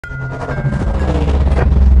Hey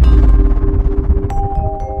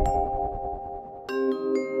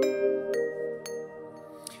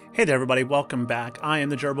there everybody, welcome back. I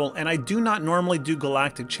am the Gerbil, and I do not normally do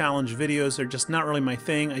Galactic Challenge videos. They're just not really my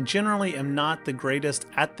thing. I generally am not the greatest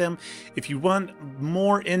at them. If you want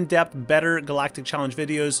more in-depth, better Galactic Challenge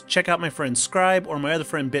videos, check out my friend Scribe or my other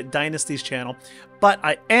friend Bit Dynasty's channel. But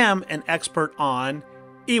I am an expert on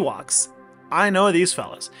Ewoks. I know these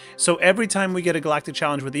fellas. So every time we get a Galactic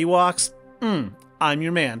Challenge with Ewoks, I'm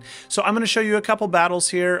your man. So I'm going to show you a couple battles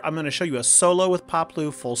here. I'm going to show you a solo with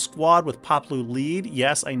Paploo, full squad with Paploo lead.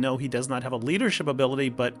 Yes, I know he does not have a leadership ability,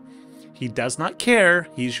 but he does not care.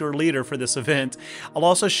 He's your leader for this event. I'll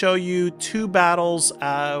also show you two battles,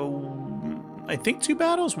 I think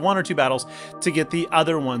one or two battles to get the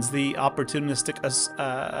other ones, the opportunistic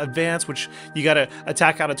advance, which you got to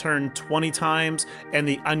attack out of turn 20 times, and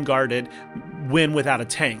the unguarded win without a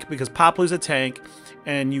tank, because Paploo's a tank,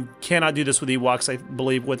 and you cannot do this with Ewoks, I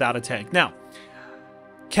believe, without a tank. Now,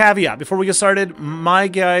 caveat, before we get started, my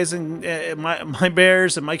guys and my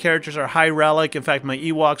bears and my characters are high relic. In fact, my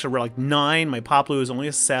Ewoks are relic 9. My Paploo is only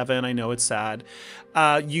a 7. I know it's sad.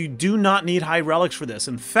 You do not need high relics for this.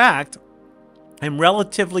 In fact, I'm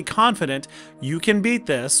relatively confident you can beat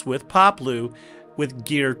this with Paploo with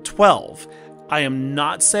gear 12. I am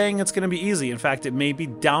not saying it's going to be easy. In fact, it may be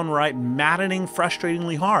downright maddening,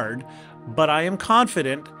 frustratingly hard, but I am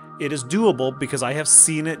confident it is doable because I have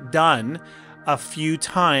seen it done a few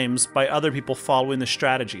times by other people following the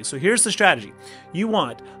strategy. So here's the strategy. You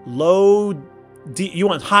want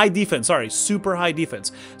high defense, super high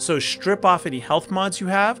defense. So strip off any health mods you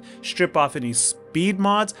have, strip off any speed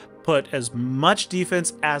mods, put as much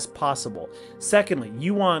defense as possible. Secondly,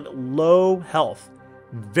 you want low health.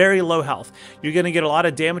 Very low health. You're going to get a lot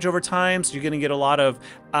of damage over time, so you're going to get a lot of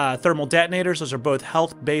thermal detonators. Those are both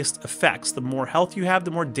health-based effects. The more health you have,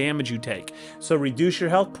 the more damage you take. So reduce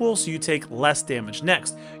your health pool so you take less damage.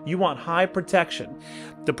 Next, you want high protection.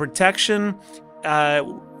 The protection,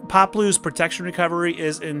 Paploo's protection recovery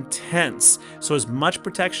is intense. So as much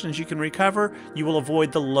protection as you can recover, you will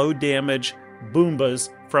avoid the low damage Boombas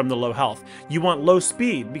from the low health. You want low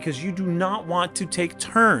speed because you do not want to take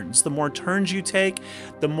turns. The more turns you take,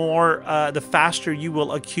 the more the faster you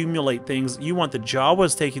will accumulate things. You want the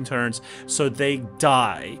Jawas taking turns so they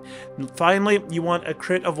die. And finally, you want a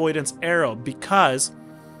crit avoidance arrow because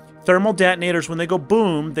thermal detonators, when they go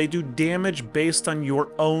boom, they do damage based on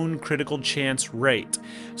your own critical chance rate.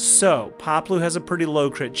 So Paploo has a pretty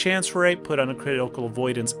low crit chance rate. Put on a critical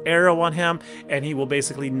avoidance arrow on him, and he will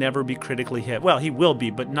basically never be critically hit. Well, he will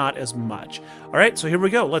be, but not as much. All right, so here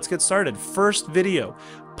we go. Let's get started. First video,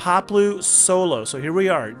 Paploo solo. So here we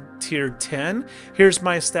are, tier 10. Here's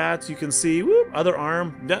my stats. You can see, whoop, other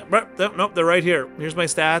arm. Nope, they're right here. Here's my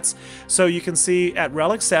stats. So you can see at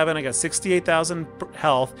relic 7, I got 68,000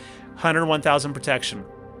 health, 101,000 protection.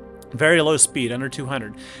 Very low speed, under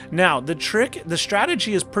 200. Now, the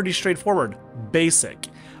strategy is pretty straightforward. Basic.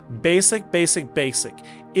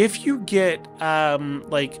 If you get,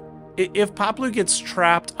 if Paploo gets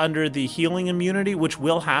trapped under the healing immunity, which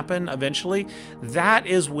will happen eventually, that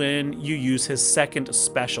is when you use his second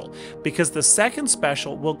special. Because the second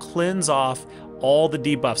special will cleanse off all the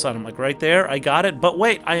debuffs on him. Like right there, I got it. But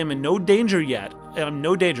wait, I am in no danger yet. I'm in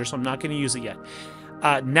no danger, so I'm not going to use it yet.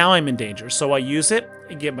 Now I'm in danger, so I use it,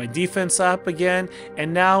 I get my defense up again,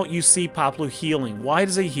 and now you see Paploo healing. Why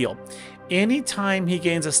does he heal? Anytime he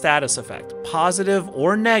gains a status effect, positive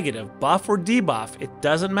or negative, buff or debuff, it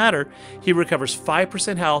doesn't matter, he recovers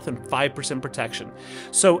 5% health and 5% protection.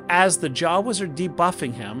 So as the Jawas are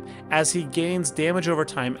debuffing him, as he gains damage over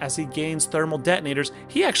time, as he gains thermal detonators,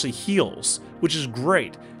 he actually heals, which is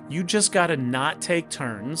great. You just gotta not take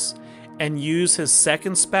turns and use his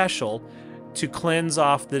second special to cleanse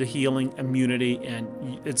off the healing immunity,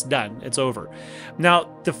 and it's done. It's over.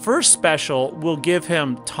 Now, the first special will give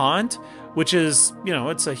him Taunt, which is, you know,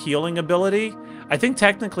 it's a healing ability. I think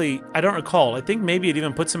technically, I don't recall, I think maybe it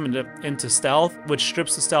even puts him into Stealth, which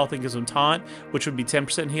strips the Stealth and gives him Taunt, which would be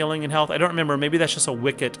 10% healing and health. I don't remember. Maybe that's just a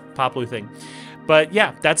Wicket Paploo thing. But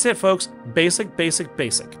yeah, that's it, folks. Basic.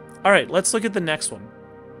 All right, let's look at the next one.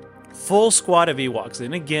 Full squad of Ewoks.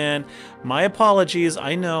 And again, my apologies.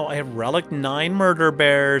 I know I have relic 9 murder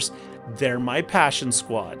bears. They're my passion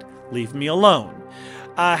squad. Leave me alone.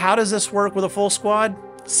 How does this work with a full squad?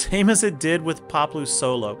 Same as it did with Paploo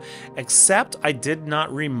solo, except I did not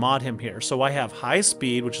remod him here. So I have high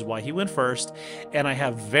speed, which is why he went first, and I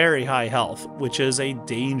have very high health, which is a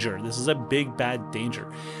danger. This is a big bad danger.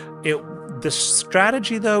 The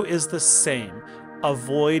strategy though is the same.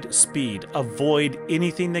 avoid speed. Avoid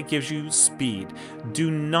anything that gives you speed.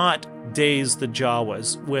 Do not daze the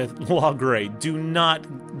Jawas with Law Grade. Do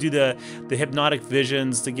not do the hypnotic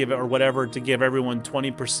visions to give it, or whatever, to give everyone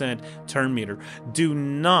 20% turn meter. Do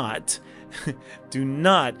not do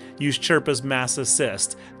not use Chirpa's mass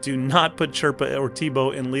assist. Do not put Chirpa or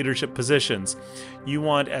Teebo in leadership positions. You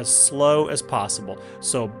want as slow as possible.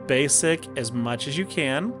 So basic as much as you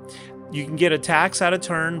can. You can get attacks out of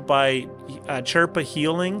turn by Chirpa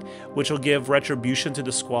healing, which will give retribution to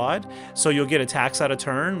the squad. So you'll get attacks out of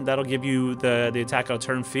turn. That'll give you the attack out of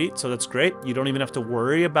turn feat. So that's great. You don't even have to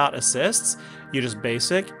worry about assists. You just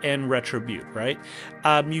basic and retribute, right?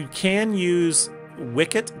 You can use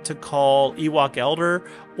Wicket to call Ewok Elder,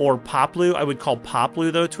 or Paploo. I would call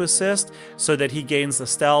Paploo, though, to assist, so that he gains the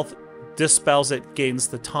stealth, dispels it, gains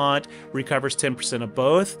the taunt, recovers 10% of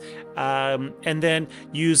both. And then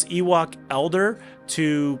use Ewok Elder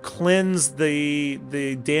to cleanse the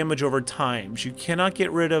damage over times. You cannot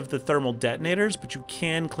get rid of the thermal detonators, but you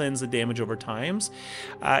can cleanse the damage over times.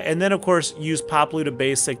 And then, of course, use Paploo to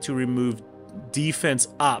basic to remove defense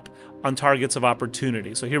up on targets of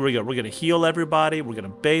opportunity. So here we go. We're going to heal everybody. We're going to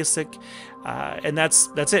basic. And that's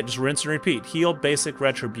it. Just rinse and repeat. Heal, basic,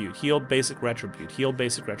 retribute. Heal, basic, retribute. Heal,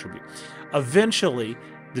 basic, retribute. Eventually,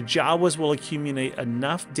 the Jawas will accumulate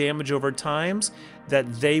enough damage over times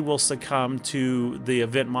that they will succumb to the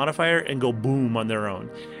event modifier and go boom on their own.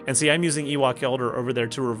 And see, I'm using Ewok Elder over there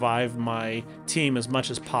to revive my team as much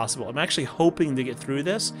as possible. I'm actually hoping to get through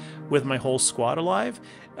this with my whole squad alive.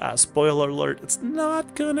 Spoiler alert, it's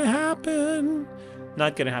not gonna happen.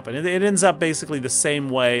 Not gonna happen. It ends up basically the same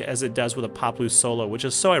way as it does with a Paploo Solo, which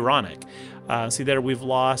is so ironic. See there, we've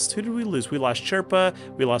lost, who did we lose? We lost Chirpa,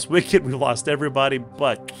 we lost Wicket, we lost everybody,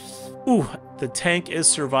 but ooh, the tank is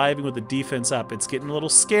surviving with the defense up. It's getting a little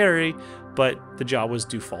scary, but the Jawas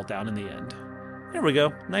do fall down in the end. There we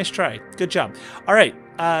go. Nice try. Good job. All right,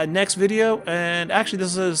 next video, and actually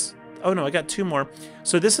this is, oh no, I got two more.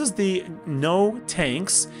 So this is the no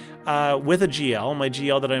tanks with a GL. My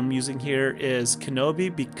GL that I'm using here is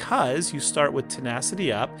Kenobi, because you start with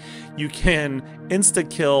tenacity up. You can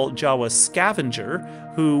insta-kill Jawa's Scavenger,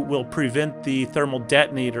 who will prevent the thermal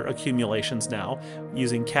detonator accumulations now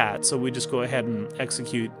using Cat. So we just go ahead and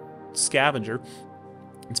execute Scavenger.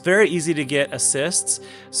 It's very easy to get assists,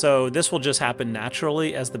 so this will just happen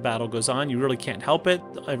naturally as the battle goes on. You really can't help it.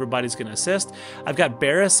 Everybody's going to assist. I've got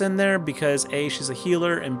Barriss in there because A, she's a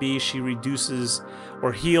healer, and B, she reduces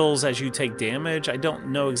or heals as you take damage. I don't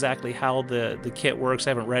know exactly how the kit works.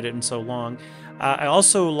 I haven't read it in so long. I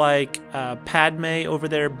also like Padme over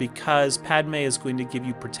there because Padme is going to give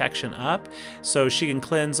you protection up. So she can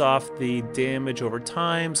cleanse off the damage over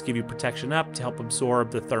times, give you protection up to help absorb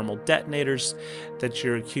the thermal detonators that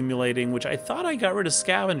you're accumulating, which I thought I got rid of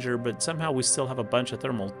Scavenger, but somehow we still have a bunch of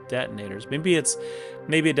thermal detonators. Maybe it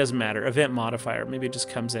doesn't matter. Event modifier, maybe it just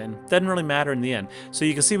comes in. Doesn't really matter in the end. So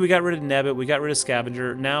you can see we got rid of Nebbit, we got rid of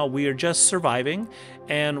Scavenger. Now we are just surviving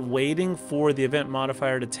and waiting for the event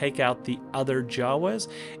modifier to take out the other Jawas.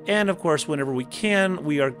 And of course, whenever we can,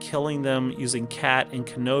 we are killing them using Cat and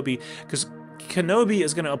Kenobi, because Kenobi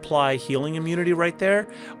is going to apply healing immunity right there,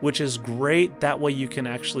 which is great. That way you can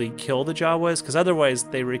actually kill the Jawas, because otherwise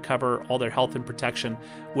they recover all their health and protection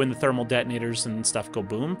when the thermal detonators and stuff go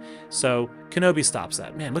boom. So Kenobi stops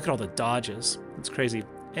that. Man, look at all the dodges. It's crazy.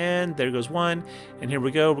 And there goes one. And here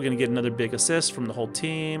we go. We're going to get another big assist from the whole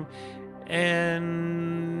team.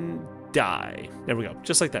 And die. There we go.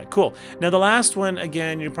 Just like that. Cool. Now the last one,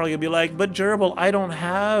 again, you're probably gonna be like, but Gerbil, I don't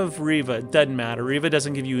have Reeva. Doesn't matter. Reeva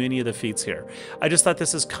doesn't give you any of the feats here. I just thought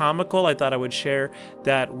this is comical. I thought I would share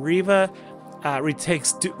that Reeva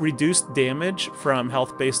takes reduced damage from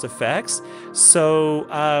health-based effects. So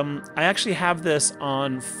I actually have this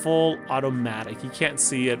on full automatic. You can't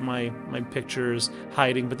see it, my picture's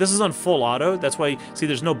hiding, but this is on full auto. That's why, see,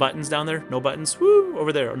 there's no buttons down there, no buttons, woo,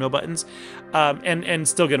 over there, no buttons, and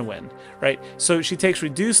still gonna win, right? So she takes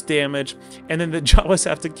reduced damage, and then the Jawas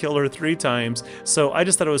have to kill her 3 times. So I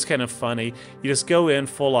just thought it was kind of funny. You just go in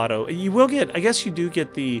full auto. You will get, I guess you do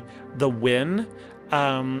get the win.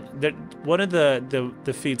 That one of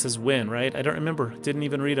the feats is win, right? I don't remember. Didn't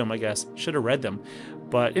even read them, I guess. Should have read them.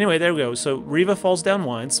 But anyway, there we go. So Reeva falls down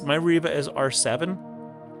once. My Reeva is R7.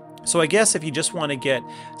 So I guess if you just want to get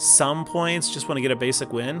some points, just want to get a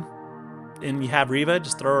basic win, and you have Reeva,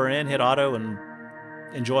 just throw her in, hit auto, and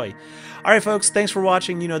enjoy. All right, folks, thanks for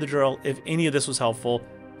watching. You know the drill. If any of this was helpful,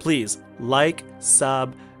 please like,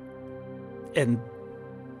 sub, and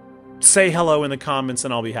say hello in the comments,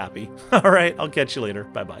 and I'll be happy. All right, I'll catch you later.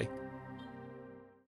 Bye-bye.